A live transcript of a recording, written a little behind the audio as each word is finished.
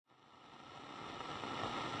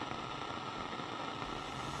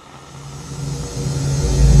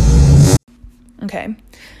Okay,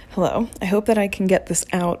 hello. I hope that I can get this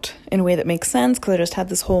out in a way that makes sense, because I just had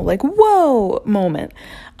this whole like, whoa moment.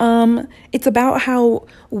 It's about how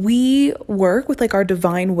we work with like our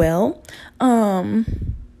divine will, and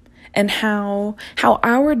how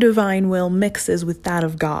our divine will mixes with that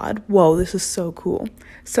of God. Whoa, this is so cool.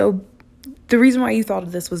 So the reason why you thought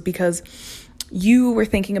of this was because you were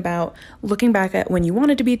thinking about looking back at when you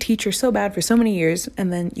wanted to be a teacher so bad for so many years,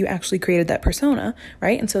 and then you actually created that persona,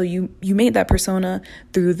 right? And so you made that persona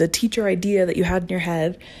through the teacher idea that you had in your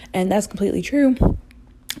head, and that's completely true.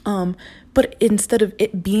 But instead of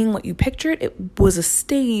it being what you pictured, it was a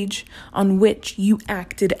stage on which you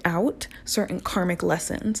acted out certain karmic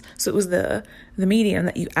lessons. So it was the medium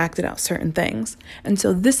that you acted out certain things. And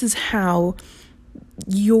so this is how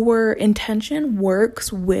your intention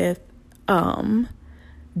works with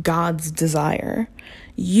God's desire.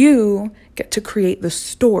 You get to create the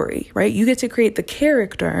story, right? You get to create the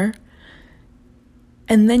character,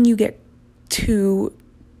 and then you get to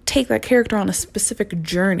take that character on a specific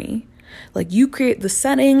journey. Like, you create the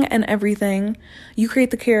setting and everything, you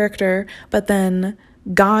create the character, but then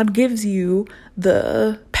God gives you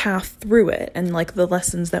the path through it and like the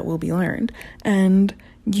lessons that will be learned. And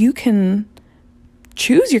you can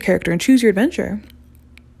choose your character and choose your adventure.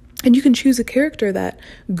 And you can choose a character that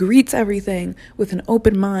greets everything with an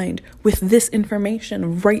open mind, with this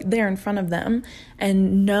information right there in front of them,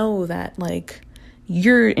 and know that, like,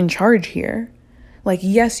 you're in charge here. Like,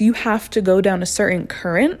 yes, you have to go down a certain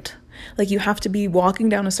current. Like, you have to be walking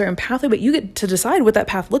down a certain pathway, but you get to decide what that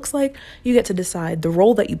path looks like. You get to decide the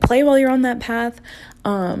role that you play while you're on that path.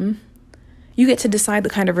 You get to decide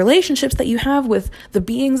the kind of relationships that you have with the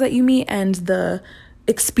beings that you meet and the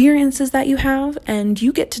experiences that you have, and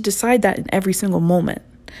you get to decide that in every single moment.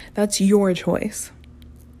 That's your choice.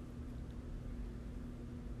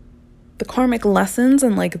 The karmic lessons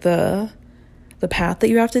and like the path that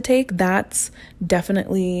you have to take, that's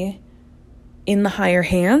definitely in the higher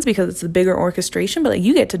hands because it's the bigger orchestration, but like,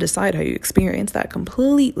 you get to decide how you experience that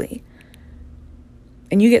completely.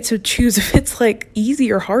 And you get to choose if it's like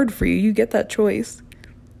easy or hard for you. You get that choice.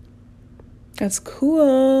 That's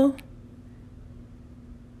cool.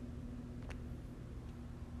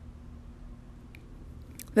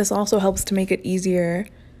 This also helps to make it easier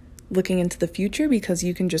looking into the future, because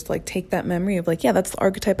you can just like take that memory of like, yeah, that's the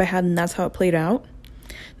archetype I had and that's how it played out.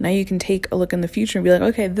 Now you can take a look in the future and be like,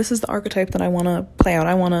 okay, this is the archetype that I want to play out.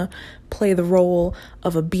 I want to play the role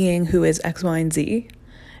of a being who is X, Y, and Z.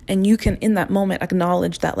 And you can, in that moment,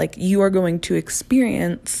 acknowledge that like you are going to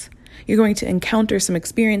encounter some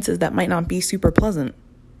experiences that might not be super pleasant.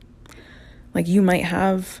 Like, you might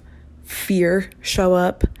have fear show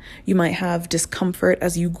up. You might have discomfort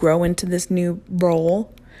as you grow into this new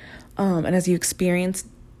role, and as you experience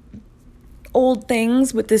old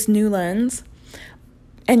things with this new lens.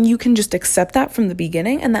 And you can just accept that from the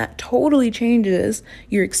beginning, and that totally changes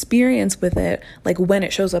your experience with it. Like, when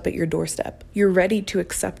it shows up at your doorstep, you're ready to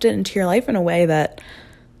accept it into your life in a way that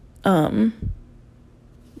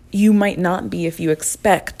you might not be if you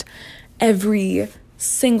expect every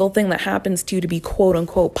single thing that happens to you to be quote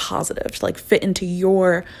unquote positive, to like fit into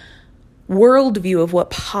your worldview of what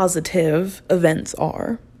positive events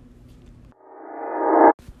are.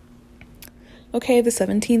 Okay, the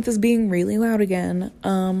 17th is being really loud again.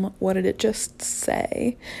 What did it just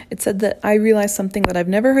say? It said that I realized something that I've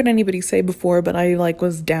never heard anybody say before, but I like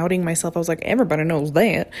was doubting myself. I was like, everybody knows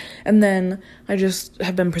that. And then I just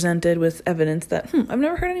have been presented with evidence that, I've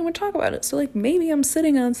never heard anyone talk about it. So like, maybe I'm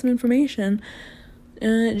sitting on some information.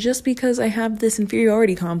 Just because I have this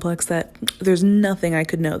inferiority complex that there's nothing I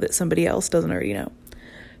could know that somebody else doesn't already know.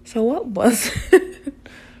 So what was it?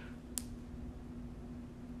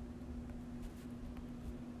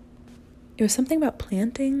 It was something about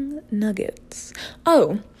planting nuggets.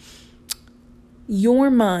 Oh, your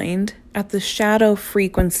mind at the shadow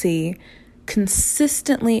frequency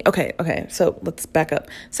consistently. Okay, so let's back up.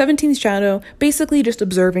 17th shadow, basically just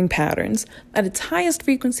observing patterns. At its highest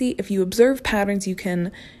frequency, if you observe patterns, you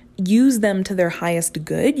can use them to their highest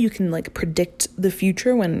good. You can like predict the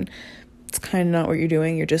future when it's kind of not what you're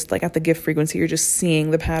doing. You're just like at the gift frequency, you're just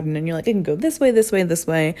seeing the pattern and you're like, it can go this way, this way, this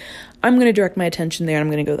way. I'm going to direct my attention there and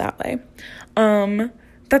I'm going to go that way.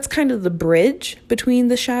 That's kind of the bridge between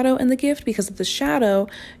the shadow and the gift, because of the shadow,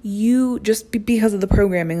 you just because of the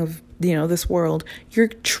programming of, this world, you're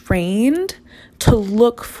trained to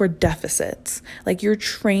look for deficits. Like, you're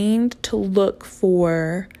trained to look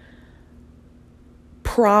for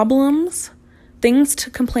problems things to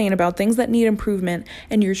complain about, things that need improvement,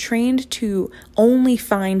 and you're trained to only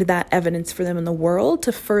find that evidence for them in the world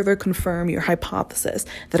to further confirm your hypothesis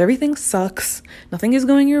that everything sucks, nothing is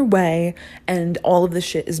going your way, and all of the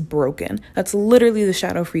shit is broken. That's literally the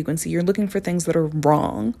shadow frequency. You're looking for things that are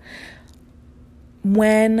wrong.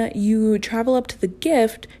 When you travel up to the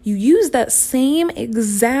gift, you use that same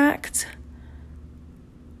exact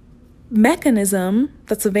mechanism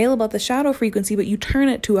that's available at the shadow frequency, but you turn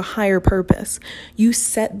it to a higher purpose. You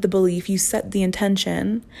set the belief, you set the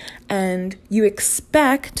intention, and you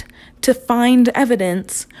expect to find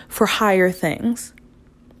evidence for higher things.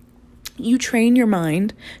 You train your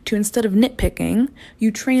mind to, instead of nitpicking,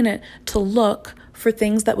 you train it to look for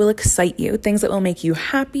things that will excite you, things that will make you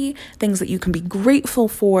happy, things that you can be grateful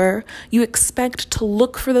for. You expect to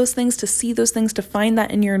look for those things, to see those things, to find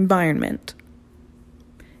that in your environment.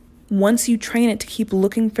 Once you train it to keep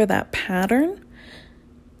looking for that pattern,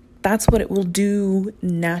 that's what it will do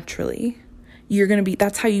naturally.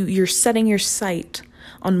 That's how you're setting your sight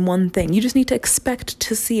on one thing. You just need to expect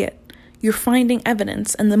to see it. You're finding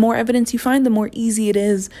evidence, and the more evidence you find, the more easy it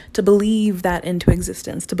is to believe that into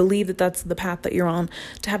existence, to believe that that's the path that you're on,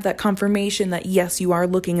 to have that confirmation that yes, you are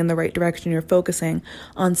looking in the right direction, you're focusing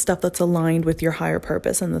on stuff that's aligned with your higher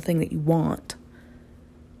purpose and the thing that you want.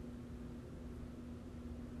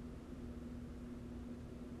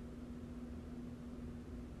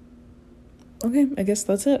 Okay, I guess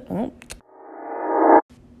that's it. Well,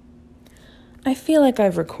 I feel like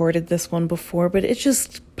I've recorded this one before, but it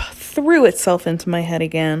just threw itself into my head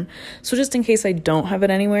again. So just in case I don't have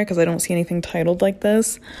it anywhere, because I don't see anything titled like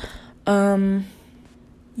this,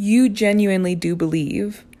 you genuinely do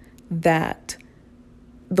believe that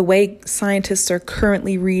the way scientists are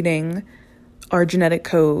currently reading our genetic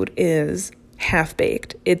code is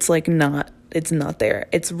half-baked. It's like it's not there.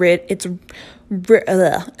 It's read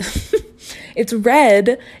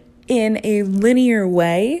in a linear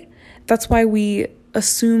way. That's why we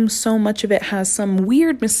assume so much of it has some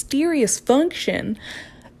weird, mysterious function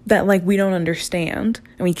that like we don't understand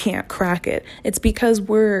and we can't crack it. It's because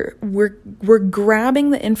we're grabbing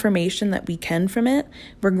the information that we can from it.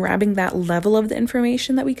 We're grabbing that level of the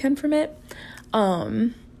information that we can from it.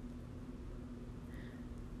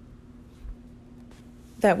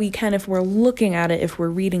 That we can if we're looking at it, if we're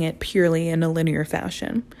reading it purely in a linear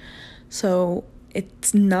fashion. So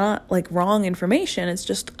it's not like wrong information, it's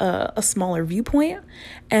just a smaller viewpoint.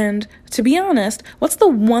 And to be honest, what's the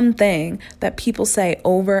one thing that people say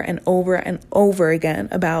over and over and over again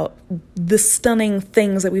about the stunning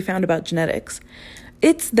things that we found about genetics?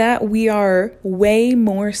 It's that we are way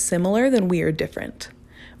more similar than we are different.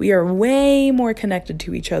 We are way more connected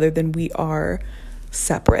to each other than we are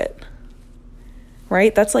separate.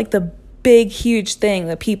 Right? That's like the big, huge thing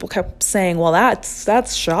that people kept saying, well,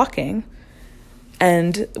 that's shocking.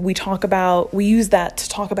 And we use that to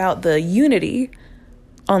talk about the unity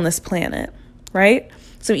on this planet, right?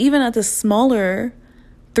 So even at this smaller,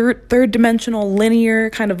 third dimensional,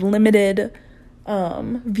 linear, kind of limited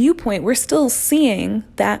viewpoint, we're still seeing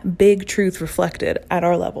that big truth reflected at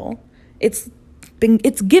our level. It's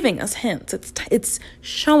giving us hints. It's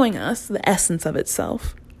showing us the essence of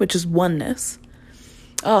itself, which is oneness.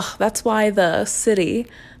 That's why the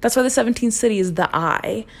 17th city is the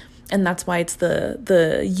I. And that's why it's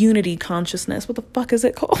the unity consciousness. What the fuck is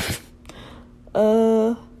it called?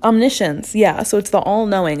 Omniscience. Yeah, so it's the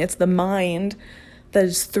all-knowing. It's the mind that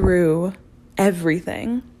is through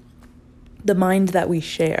everything. The mind that we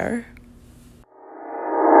share.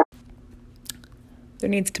 There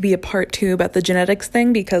needs to be a part 2 about the genetics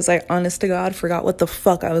thing because I, honest to God, forgot what the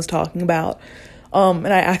fuck I was talking about. And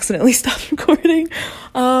I accidentally stopped recording.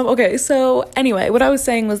 Okay, so anyway, what I was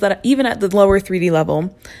saying was that even at the lower 3D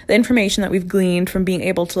level, the information that we've gleaned from being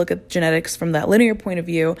able to look at genetics from that linear point of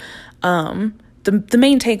view, the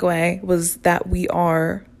main takeaway was that we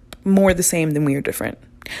are more the same than we are different.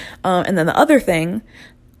 And then the other thing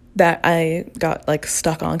that I got like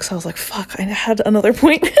stuck on, because I was like, fuck, I had another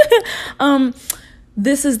point.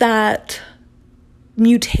 This is that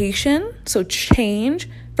mutation, so change,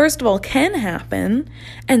 first of all, can happen,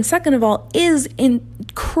 and second of all, is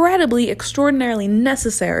incredibly, extraordinarily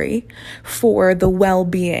necessary for the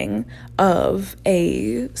well-being of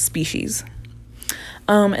a species.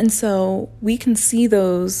 And so we can see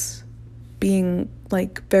those being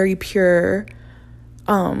like very pure,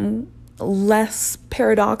 less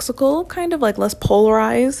paradoxical, kind of like less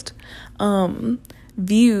polarized,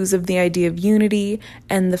 views of the idea of unity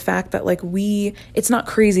and the fact that like it's not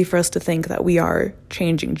crazy for us to think that we are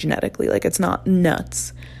changing genetically. Like it's not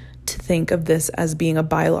nuts to think of this as being a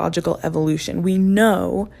biological evolution. We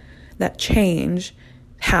know that change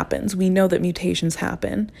happens. We know that mutations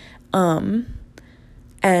happen, and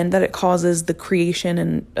that it causes the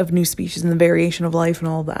creation of new species and the variation of life and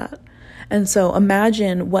all of that. And so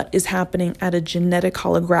imagine what is happening at a genetic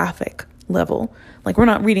holographic level. Like, we're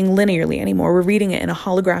not reading linearly anymore. We're reading it in a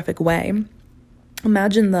holographic way.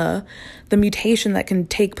 Imagine the mutation that can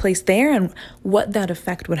take place there and what that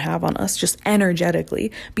effect would have on us just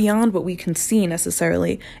energetically, beyond what we can see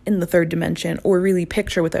necessarily in the third dimension or really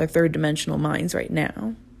picture with our third dimensional minds right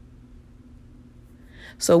now.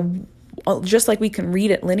 So just like we can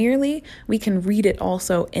read it linearly, we can read it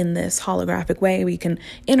also in this holographic way. We can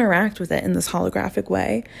interact with it in this holographic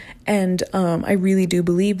way. And I really do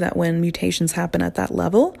believe that when mutations happen at that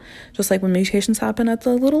level, just like when mutations happen at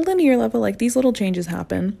the little linear level, like these little changes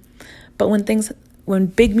happen. But when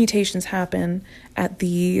big mutations happen at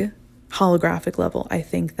the holographic level, I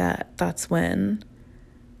think that that's when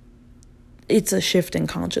it's a shift in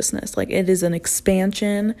consciousness. Like, it is an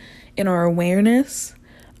expansion in our awareness.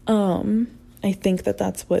 I think that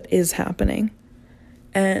that's what is happening.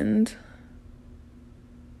 And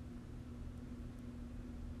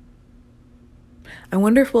I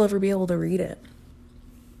wonder if we'll ever be able to read it.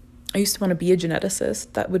 I used to want to be a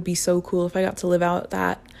geneticist. That would be so cool if I got to live out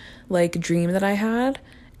that like dream that I had.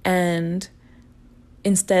 And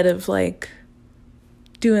instead of like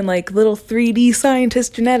doing like little 3D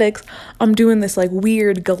scientist genetics, I'm doing this like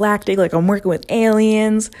weird galactic, like I'm working with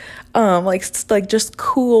aliens, like just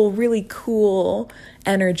cool, really cool,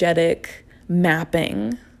 energetic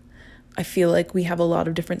mapping. I feel like we have a lot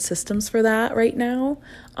of different systems for that right now.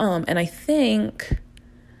 And I think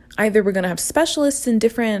either we're going to have specialists in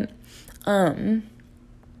different,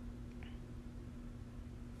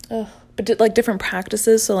 different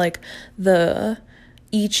practices. So like the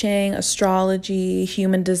I Ching, astrology,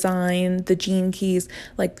 human design, the gene keys.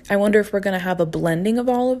 Like, I wonder if we're going to have a blending of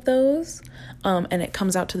all of those, and it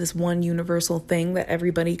comes out to this one universal thing that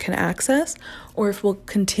everybody can access, or if we'll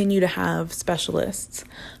continue to have specialists,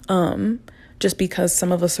 just because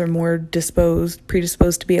some of us are more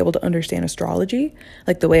predisposed to be able to understand astrology,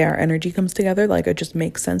 like the way our energy comes together, like it just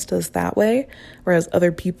makes sense to us that way, whereas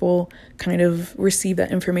other people kind of receive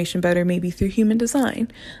that information better maybe through human design.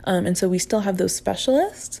 And so we still have those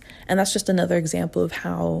specialists, and that's just another example of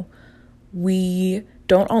how we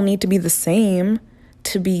don't all need to be the same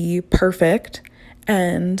to be perfect,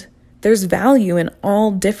 and there's value in all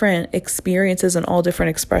different experiences and all different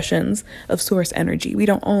expressions of source energy. We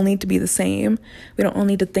don't all need to be the same. We don't all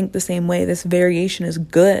need to think the same way. This variation is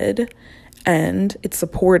good and it's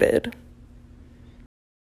supported.